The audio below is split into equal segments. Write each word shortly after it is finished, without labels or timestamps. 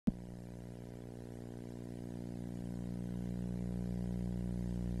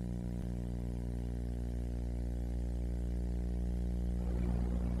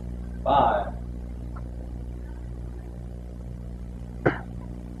5.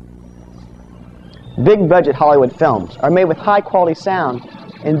 Big budget Hollywood films are made with high quality sound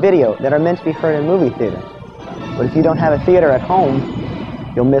and video that are meant to be heard in a movie theater. But if you don't have a theater at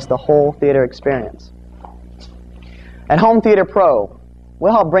home, you'll miss the whole theater experience. At HomeTheater Pro,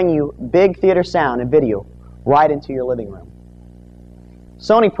 we'll help bring you big theater sound and video right into your living room.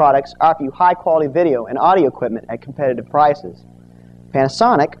 Sony products offer you high quality video and audio equipment at competitive prices.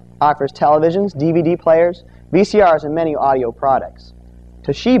 Panasonic offers televisions, DVD players, VCRs, and many audio products.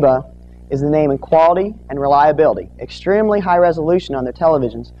 Toshiba is the name in quality and reliability. Extremely high resolution on their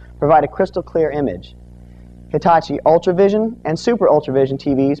televisions provide a crystal clear image. Hitachi Ultravision and Super Ultravision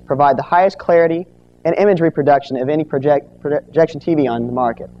TVs provide the highest clarity and image reproduction of any projection TV on the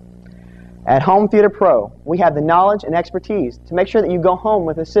market. At HomeTheater Pro, we have the knowledge and expertise to make sure that you go home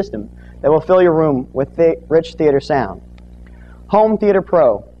with a system that will fill your room with rich theater sound. HomeTheater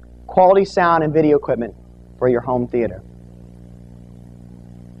Pro, quality sound and video equipment for your home theater.